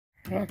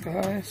Right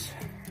guys,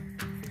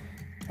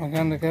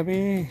 maganda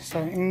gabi sa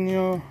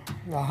inyo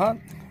lahat.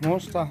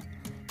 Kumusta?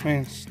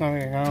 Means now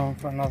we're going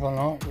for another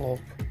night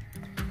walk.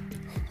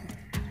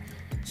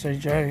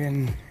 CJ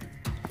and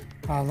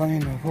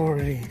Arlene have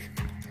already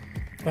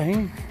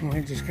been.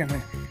 We're just going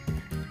to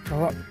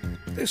go up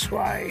this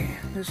way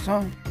this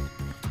time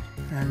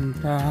and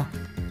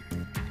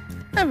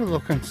have a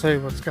look and see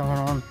what's going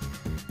on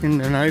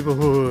in the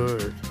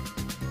neighbourhood.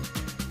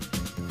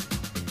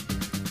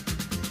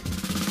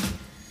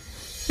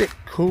 Bit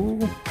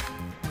cool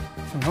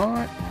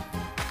tonight.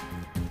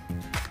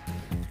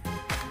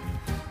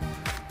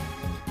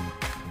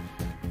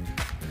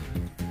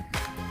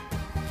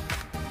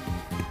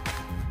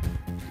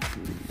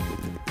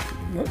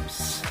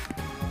 Oops.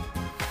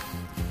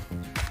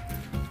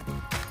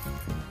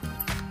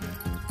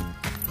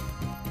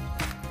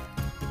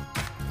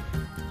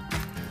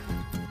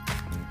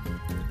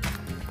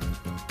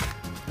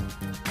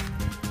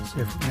 See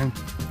if we can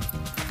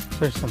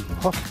see some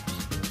possums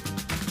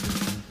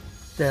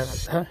down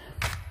at that.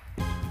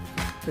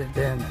 They're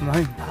down the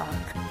main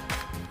park.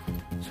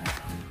 So.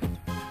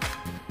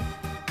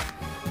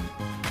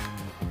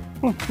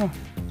 Oh, no.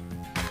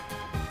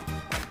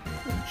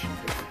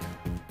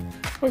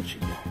 What's she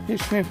doing? You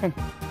sniffing?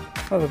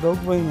 Another dog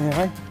being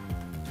there, eh?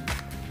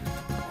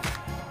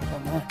 I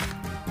don't know.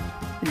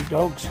 You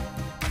dogs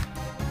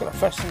got a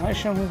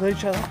fascination with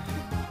each other.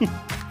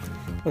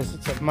 Unless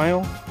it's a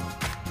male.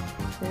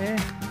 Yeah.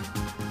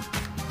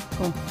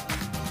 Oh.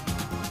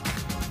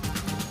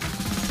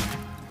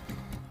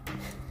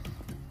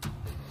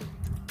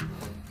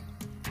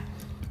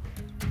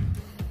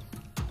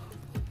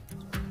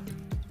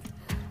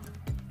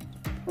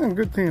 And the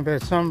good thing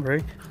about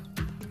Sunbury,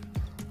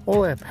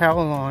 all our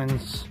power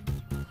lines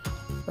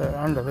are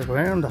under the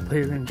ground up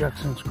here in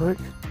Jackson's Creek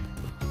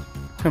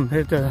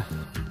compared to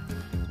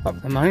up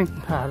the main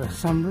part of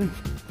Sunbury,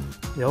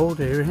 the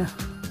old area.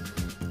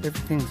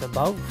 Everything's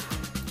above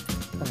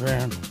the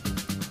ground.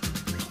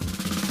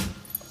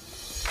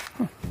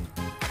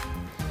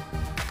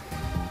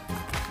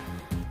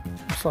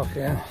 Looks like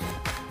our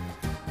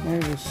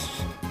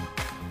neighbour's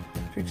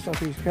fixed up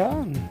his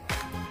garden.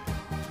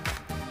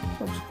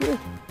 Looks good.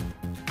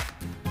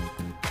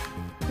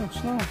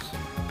 Looks nice.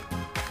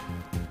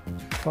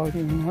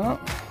 Tidying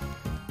up.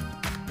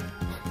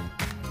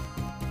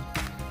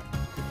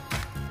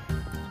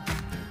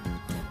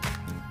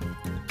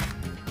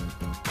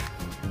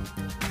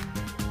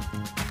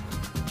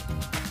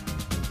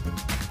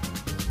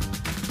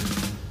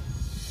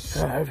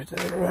 Go over to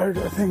the road,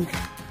 I think.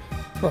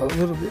 Got a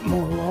little bit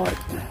more light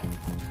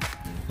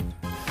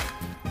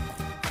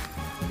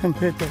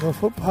compared to the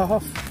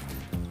footpath.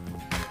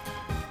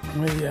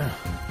 We are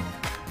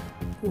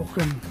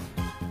walking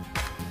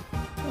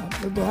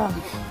up the dark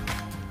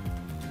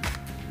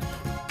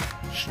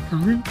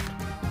street.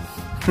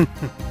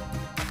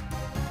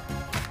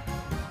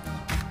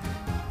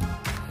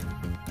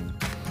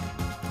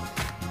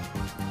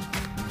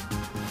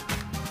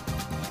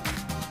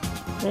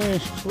 Yeah,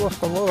 she's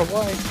lost a lot of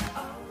weight,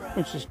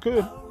 which is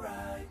good.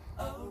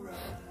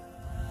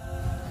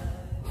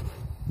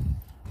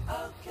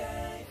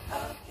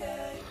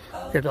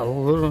 Get a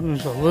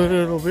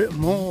little bit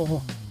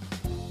more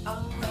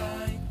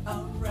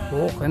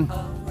walking.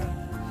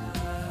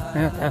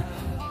 Now to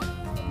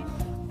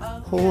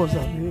pause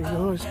up here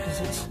guys,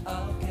 because it's,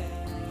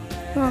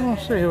 oh, we'll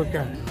see how it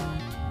goes.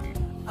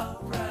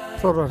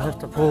 Thought I'd have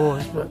to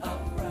pause, but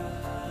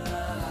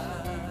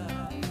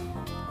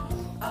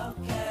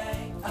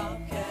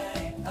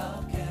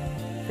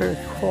very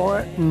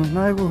quiet in the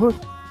neighbourhood.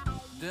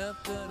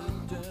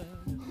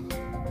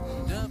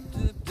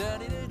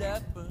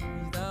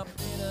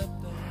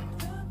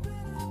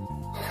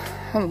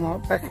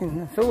 Unlike back in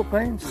the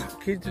Philippines,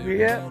 kids would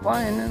be out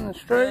playing in the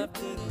street.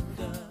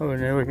 We're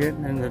never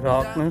getting in the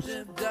darkness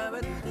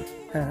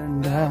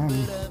and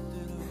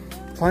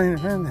playing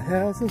around the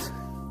houses,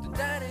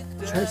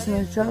 chasing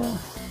each other,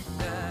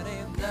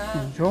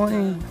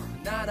 enjoying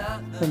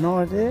the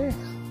night air.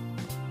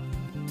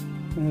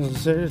 And as I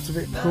said, it's a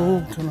bit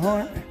cool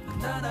tonight.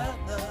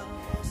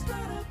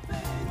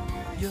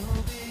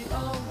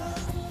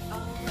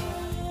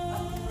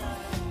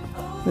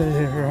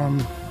 They're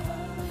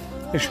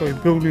actually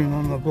building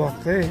on the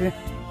block there.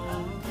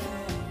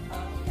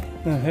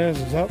 The house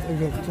is up,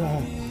 they've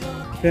got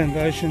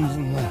foundations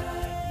and the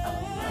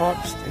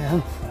pipes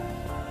down.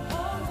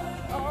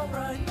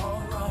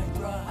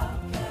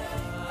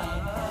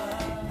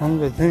 One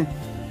good thing,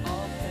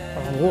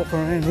 I can walk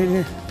around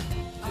here,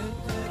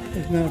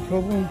 there's no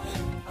problems.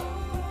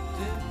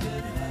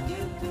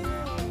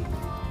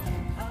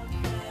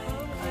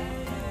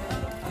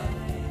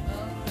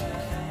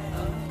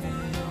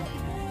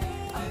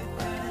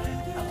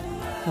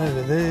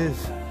 Over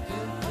there's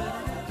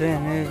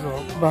down there's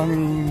like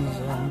Bunnings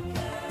and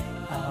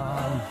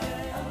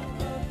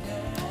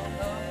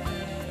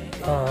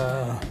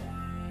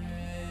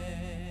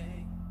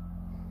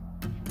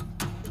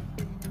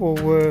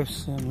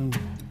Woolworths and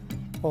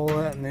all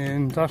that in the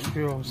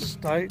industrial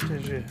estate,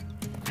 as you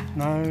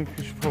know,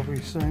 because you've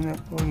probably seen it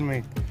when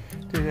we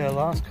did did our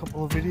last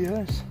couple of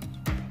videos.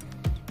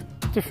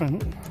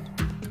 Different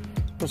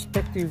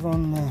perspective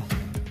on the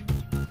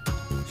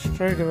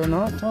street of a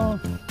night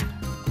time.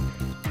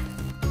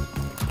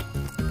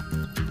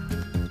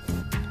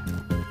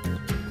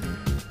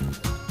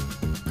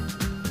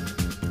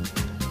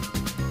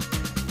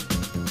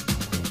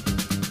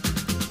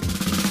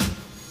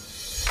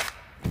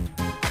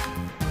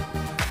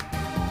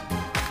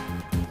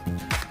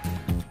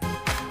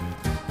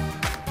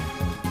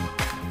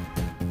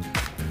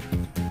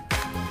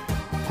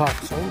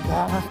 Park's all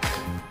dark.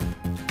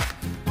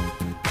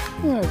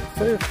 Yeah,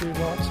 fair few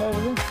lights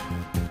over there.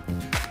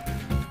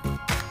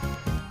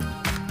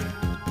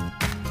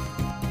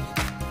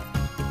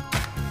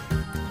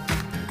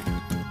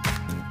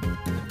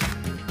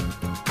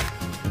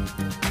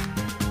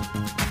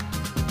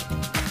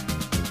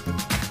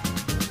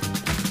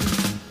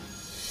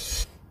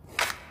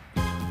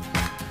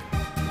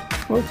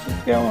 What's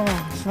going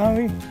on,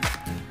 Snowy?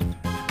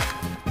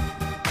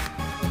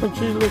 What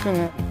you looking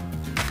at?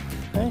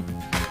 Hey?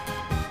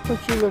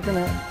 What you looking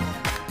at?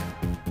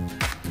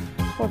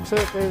 What's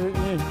out there that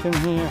you can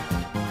hear?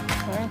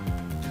 Hey?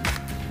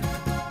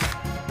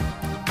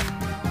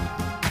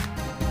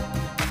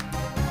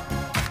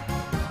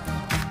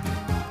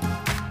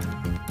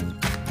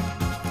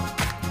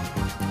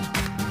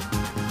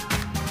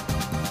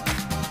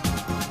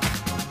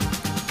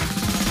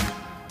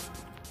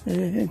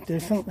 Yeah,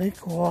 definitely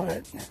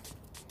quiet.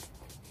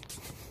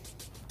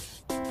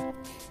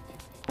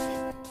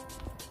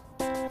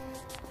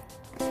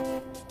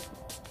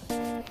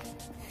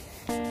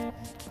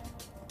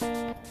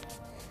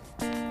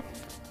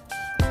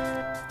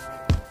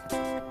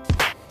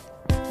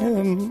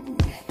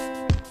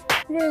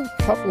 We've had a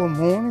couple of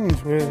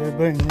mornings where they've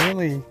been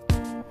really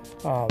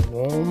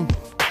warm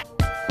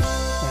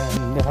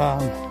and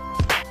hot,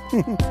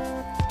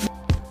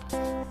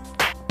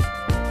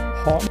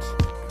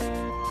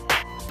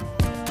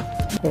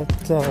 but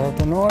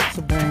the nights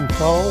have been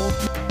cold.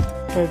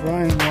 We had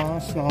rain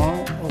last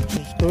night, which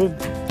is good.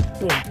 A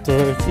bit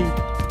dirty,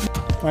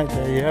 made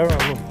the Yarra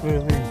look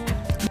really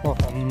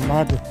like a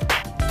mud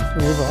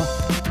river.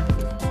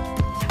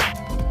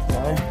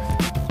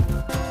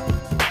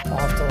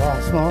 After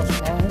last night's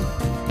rain,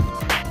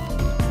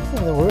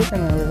 yeah, they're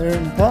working over there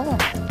in the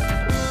park.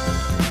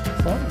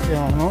 Something's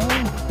going on.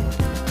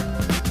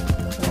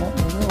 What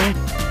they're doing.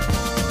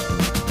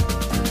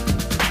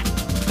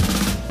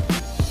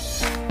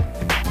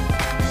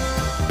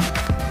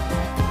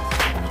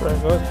 Sorry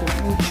guys, quick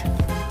inch.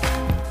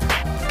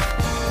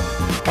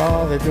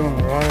 Oh, they're doing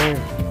the road.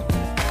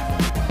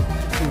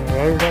 Doing the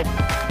road up.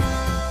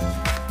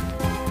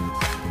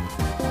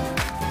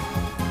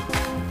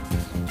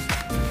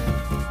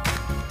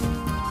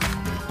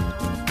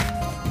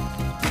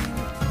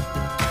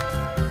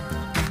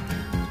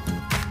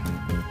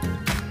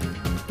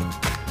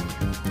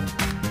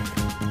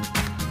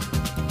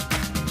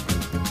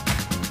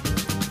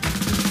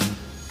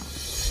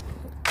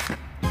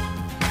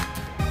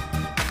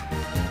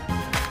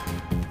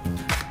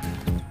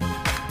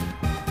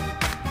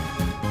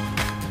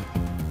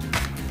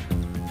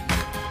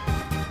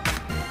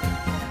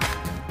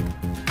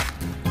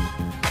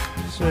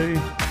 See,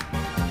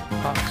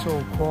 park's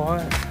all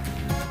quiet.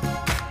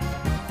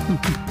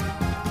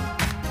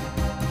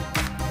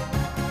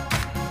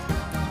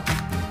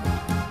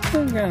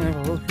 I'm going to have a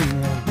look in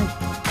there.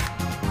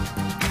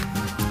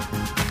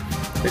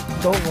 Big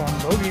dog on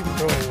bogey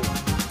patrol.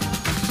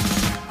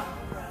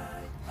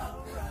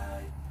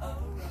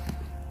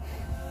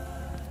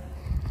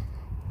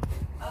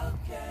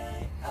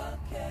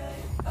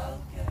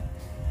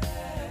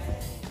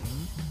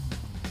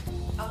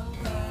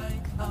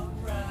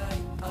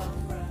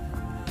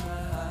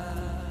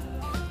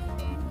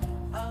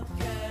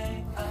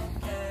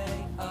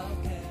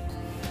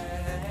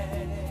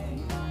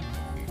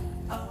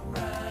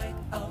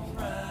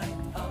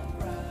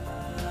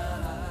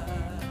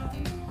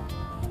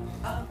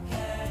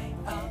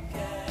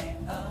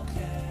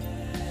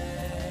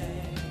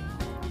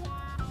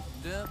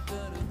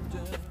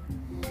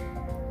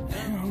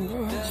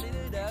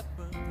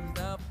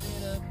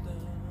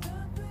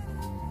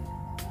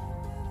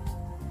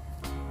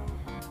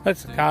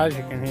 That's the cars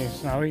you can hear,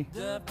 Snowy,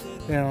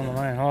 down on the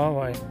main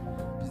highway.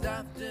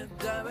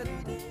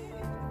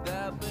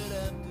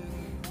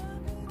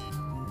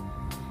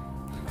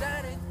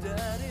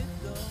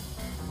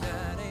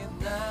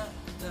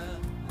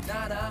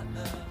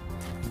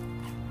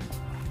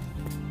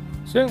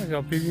 Certainly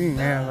got busy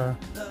now.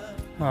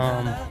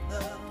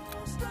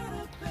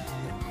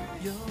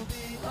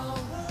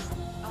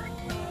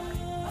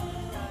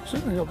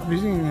 Certainly got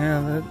busy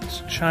now that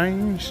it's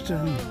changed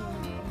and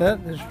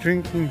that there's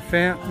drinking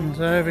fountains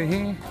over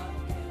here.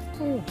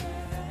 Oh.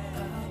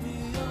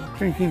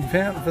 Drinking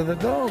fountain for the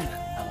dog.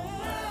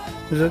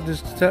 Is that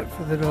just a tap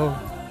for the dog?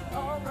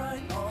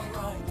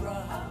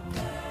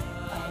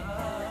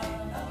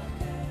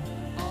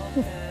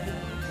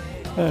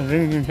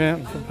 Drinking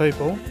fountain for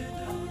people.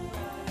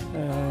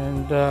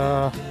 And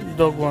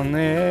dog one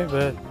there,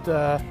 but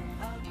I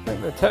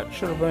think the tap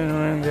should have been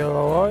around the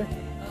other way.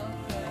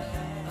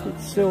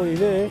 bit silly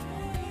there,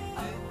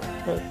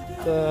 but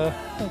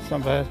that's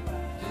not bad.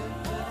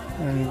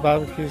 And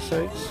barbecue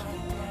seats,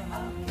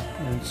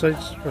 and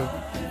seats for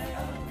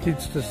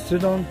kids to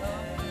sit on.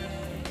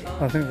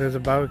 I think there's a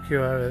barbecue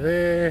over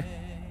there.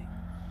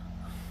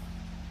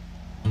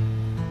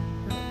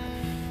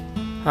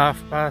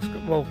 Half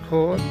basketball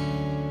court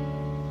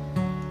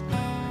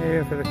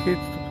here for the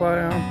kids to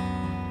play on.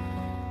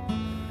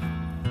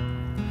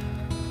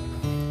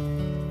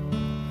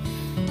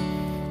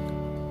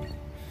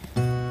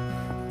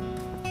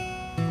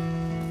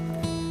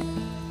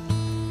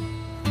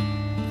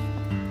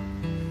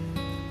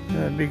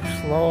 A big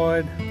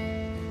slide.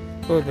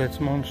 Oh, that's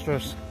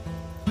monstrous.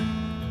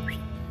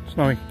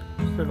 Snowy.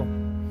 Little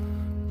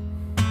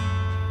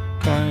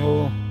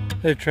triangle.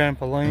 There are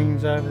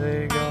trampolines over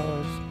there,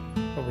 guys.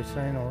 Probably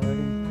seen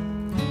already.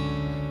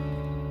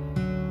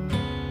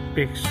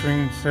 Big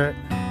swing set.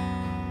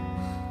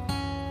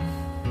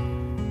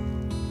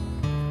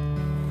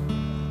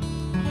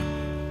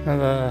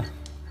 Another.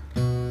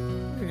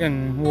 You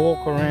can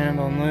walk around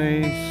on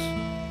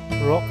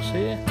these rocks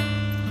here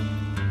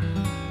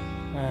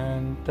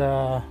and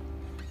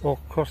walk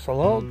across the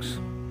logs,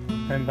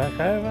 then back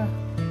over.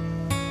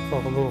 It's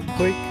like a little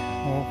creek.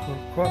 Walk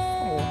across,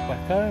 walk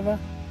back over,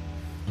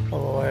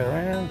 all the way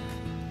around.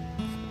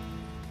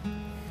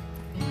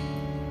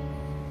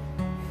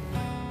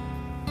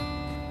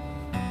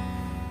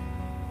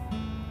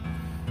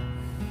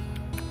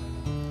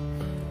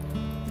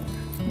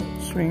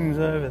 Swings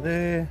over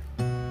there.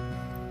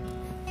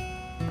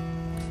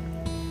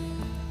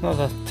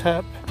 Another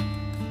tap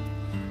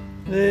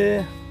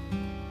there.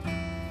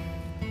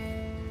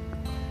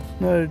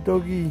 No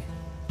doggy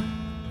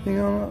thing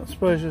on it. I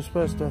suppose you're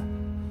supposed to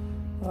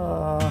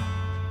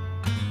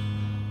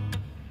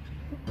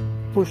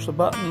push the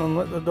button and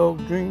let the dog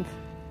drink,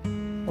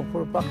 or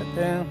put a bucket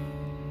down.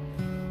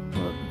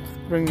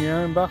 Bring your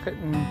own bucket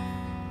and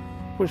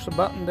push the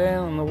button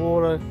down and the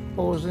water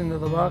pours into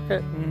the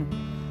bucket and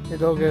your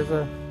dog has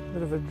a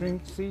bit of a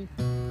drink. See?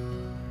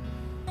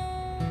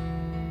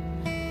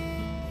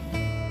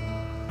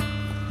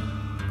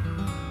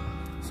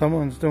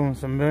 Someone's doing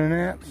some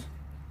burnouts.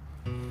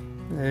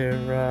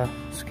 They're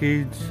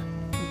skids,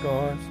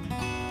 guys.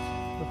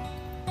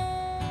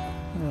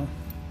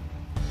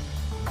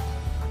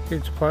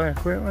 Kids play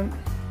equipment.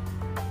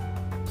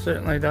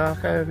 Certainly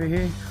dark over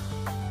here.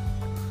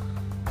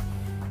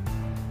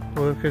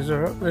 Workers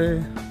are up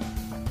there.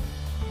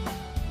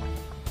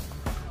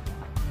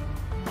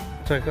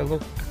 Take a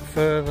look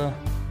further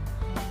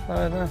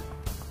later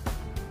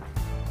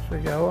as we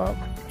go up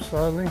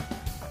slowly.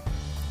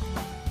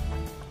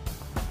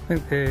 I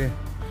think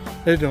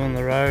they're doing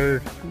the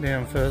road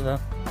down further.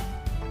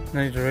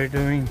 Needs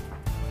redoing,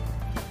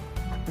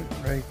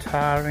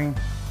 re-tarring.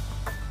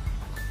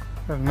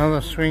 Got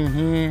another swing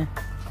here.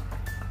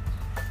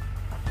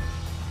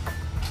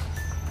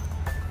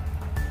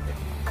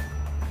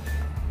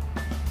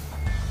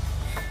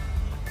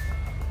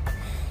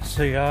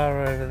 CR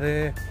over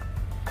there.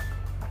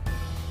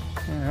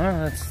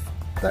 That's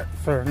that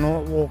for a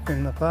night walk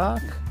in the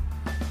park.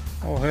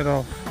 I'll head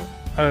off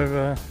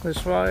over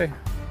this way.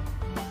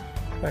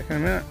 Back in a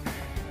minute.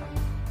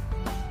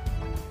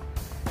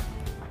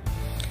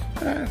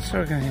 So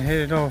we're going to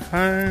head off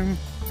home.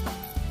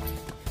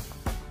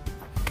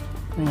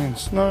 And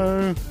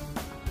snow.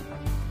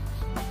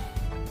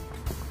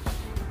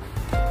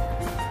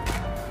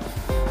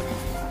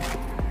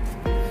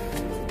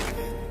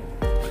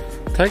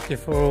 Take you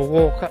for a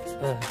walk up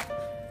the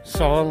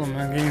asylum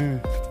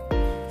again.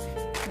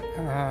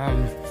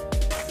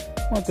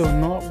 Might do a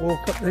night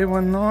walk up there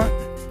one night.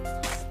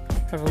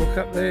 Have a look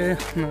up there.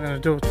 I'm not going to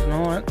do it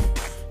tonight.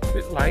 It's a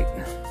bit late.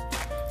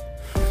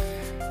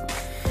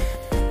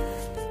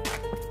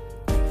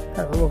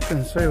 Have a look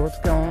and see what's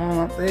going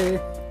on up there.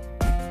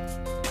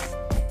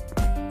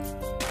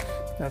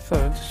 I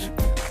thought I'd just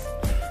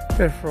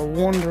go for a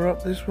wander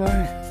up this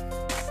way.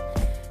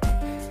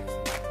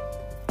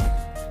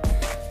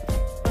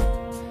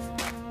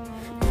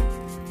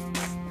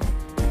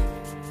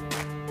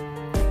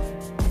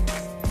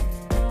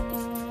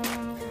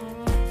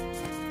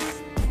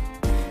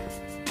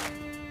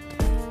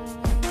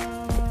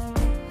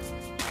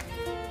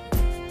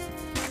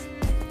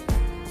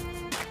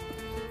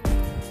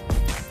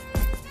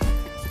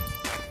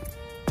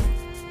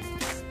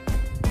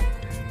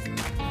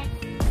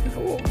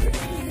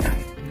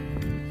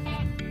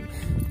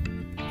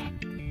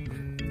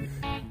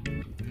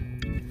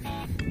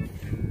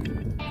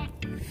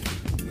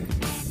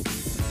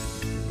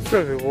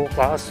 We walked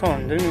last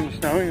time, didn't we?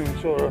 Snowing,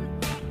 we saw a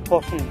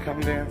possum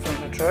come down from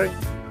the tree.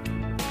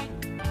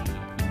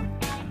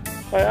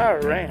 They are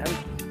around,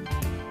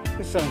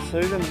 just don't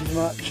see them as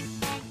much.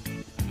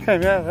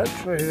 Came out of that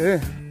tree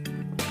there.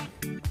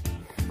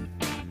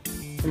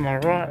 To my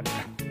right,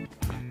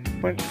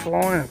 went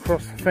flying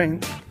across the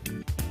fence.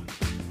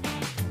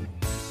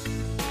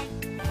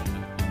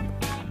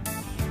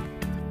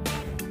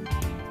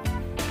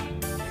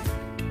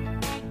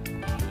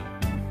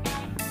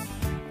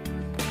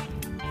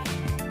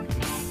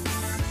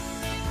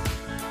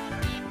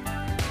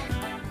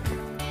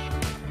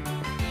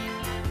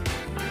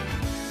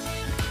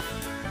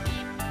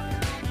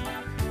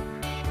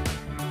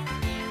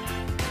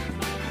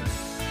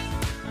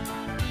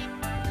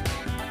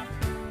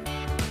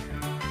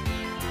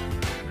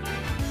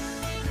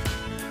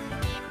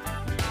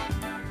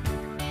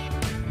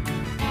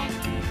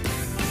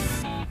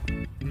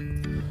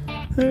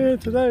 Yeah,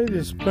 today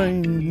just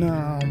been,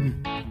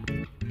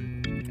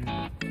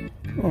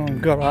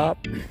 got up,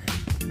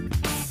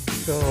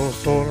 got all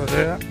sorted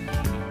out,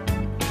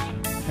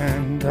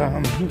 and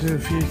did a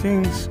few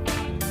things.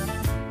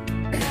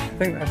 I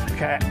think that's a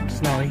cat,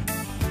 Snowy,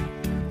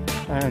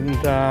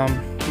 and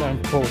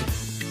don't pull.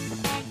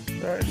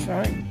 Sorry,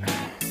 Snowy.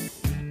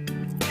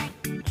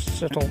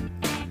 Settle.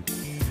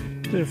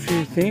 Did a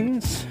few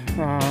things.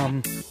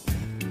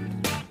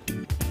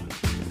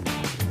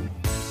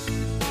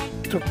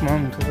 Took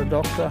Mum to the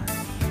doctor.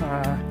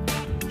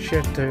 She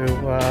had to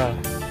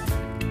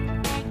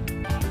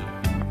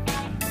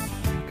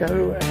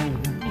go and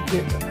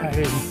get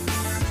an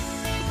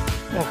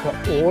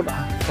order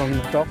from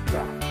the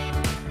doctor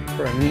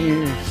for a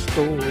new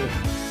stool that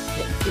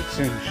fits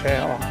in the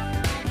shower.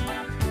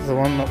 The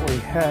one that we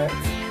have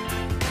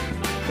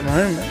at the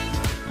moment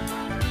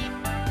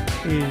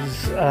is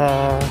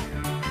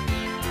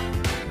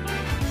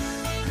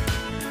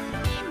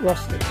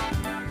rusted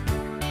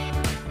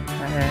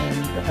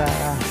and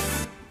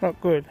not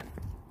good,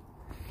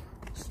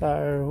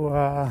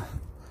 so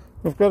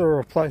we've got to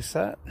replace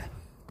that.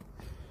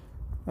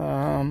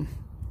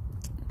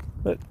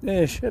 But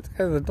yeah, she had to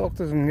go to the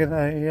doctors and get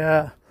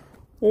a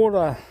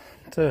order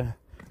to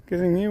get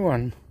a new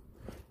one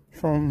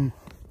from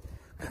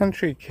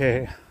Country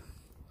Care.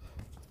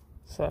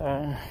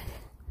 So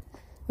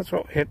that's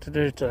what we had to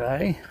do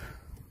today.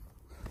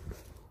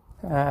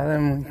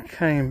 Then we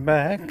came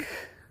back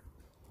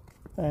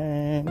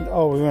and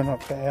we went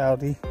up to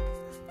Aldi.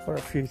 Got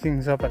a few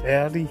things up at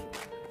Aldi,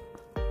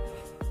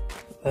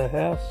 the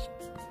house,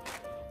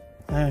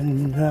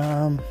 and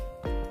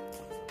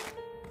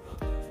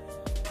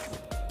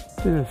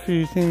did a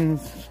few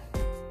things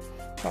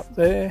up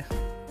there,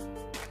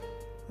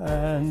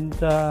 and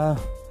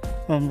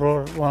and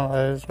brought one of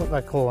those, what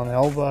they call an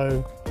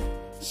elbow,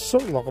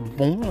 sort of like a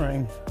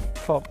boomerang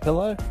type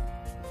pillow,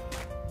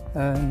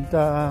 and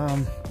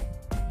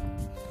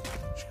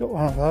she got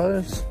one of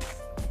those,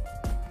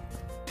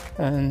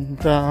 and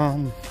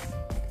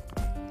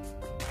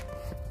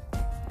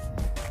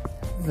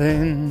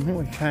then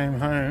we came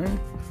home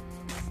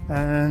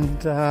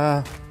and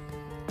I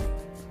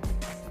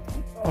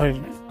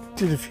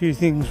did a few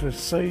things with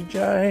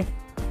CJ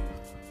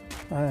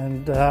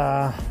and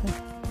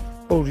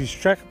pulled his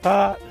track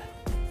apart,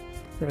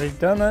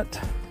 redone it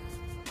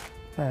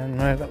and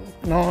made it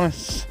look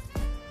nice.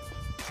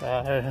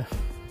 So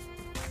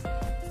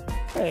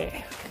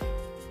yeah,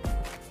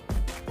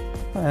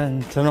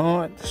 and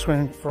tonight just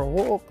went for a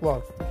walk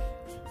like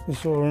you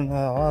saw in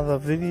our other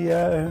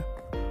video,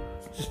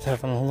 just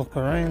having a look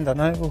around the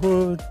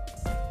neighbourhood,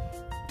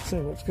 see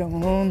what's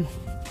going on.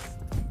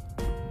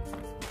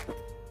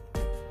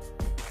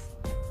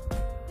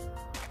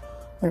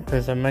 I think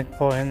there's a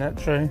magpie in that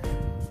tree.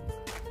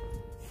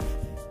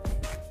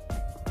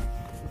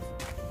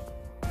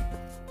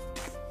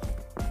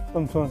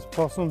 Sometimes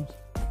possums.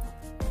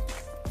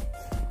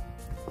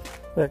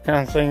 But I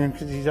can't see him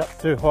because he's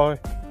up too high.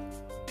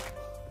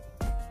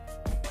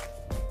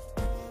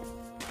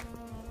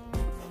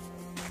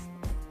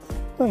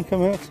 Don't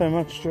come out so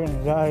much during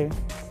the day,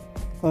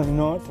 only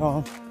night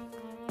time.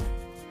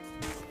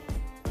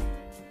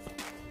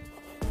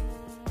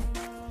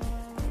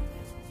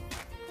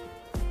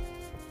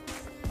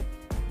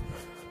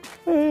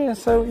 Yeah,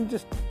 so we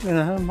just,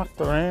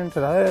 mucked around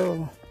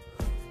today.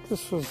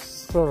 This was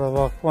sort of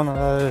like one of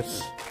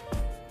those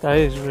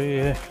days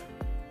where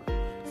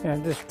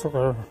you just took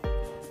a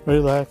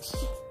relax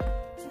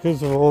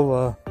because of all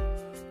the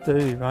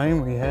dirty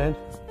rain we had.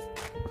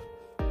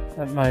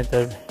 That made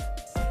the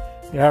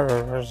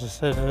Yarra, as I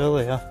said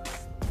earlier,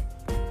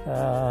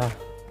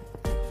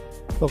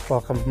 look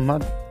like a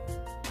mud,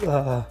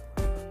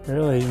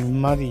 really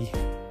muddy,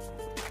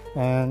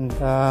 and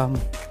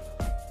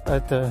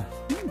at the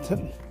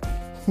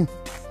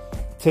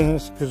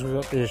tennis, because we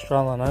got the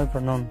Australian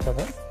Open on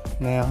today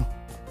now,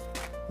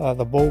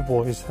 the ball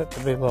boys had to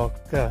be like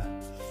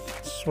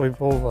sweep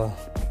all the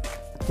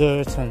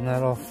dirt and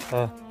that off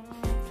the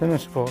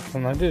tennis courts,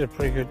 and they did a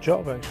pretty good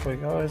job actually,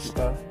 guys,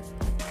 so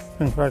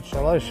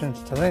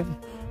congratulations to them.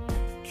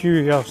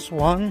 Kyrgios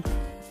won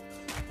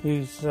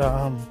his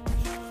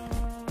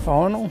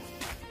final.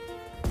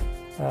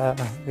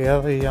 The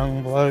other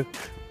young bloke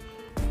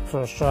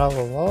for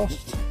Australia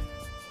lost.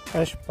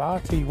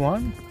 Expat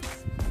won.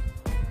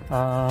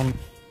 I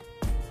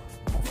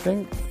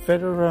think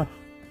Federer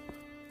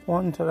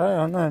won today.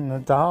 I know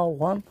Nadal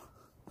won.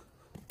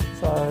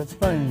 So it's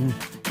been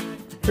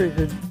pretty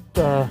good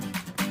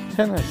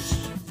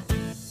tennis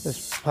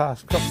this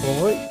past couple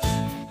of weeks.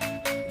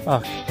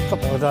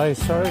 Couple of days,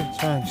 sorry.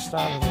 It's only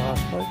started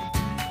last week.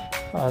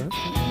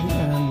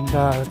 And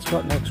it's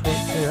got next week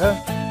here.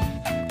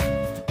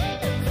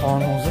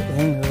 Finals at the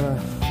end of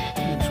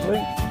the next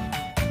week.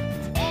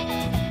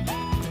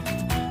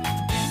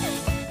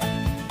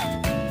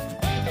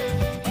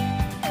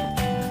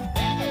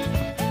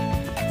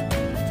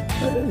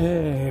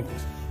 Yeah,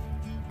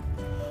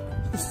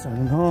 just a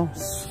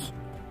nice,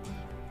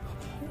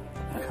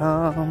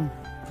 calm,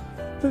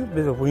 little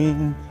bit of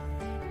wind,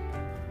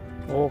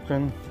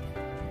 walking,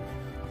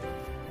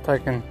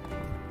 taking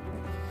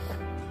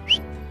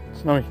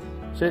Snowy.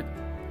 Sit.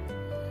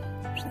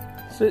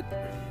 Sit.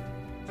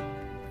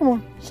 Come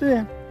on, sit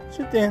down.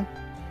 Sit down.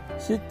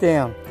 Sit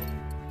down.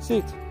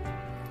 Sit.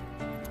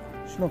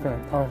 She's not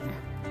going to pose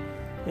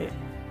you. Yeah.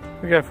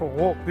 We go for a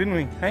walk, didn't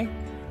we? Hey?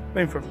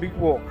 Went for a big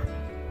walk.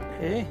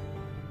 Yeah.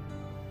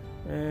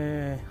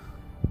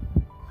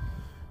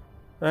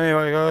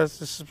 Anyway guys,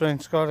 this has been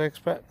Scott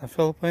Expat in the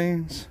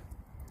Philippines.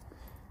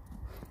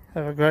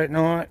 Have a great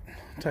night.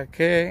 Take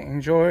care.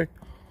 Enjoy.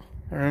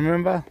 And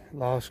remember,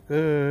 life's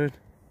good.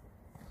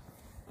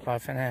 Bye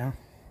for now.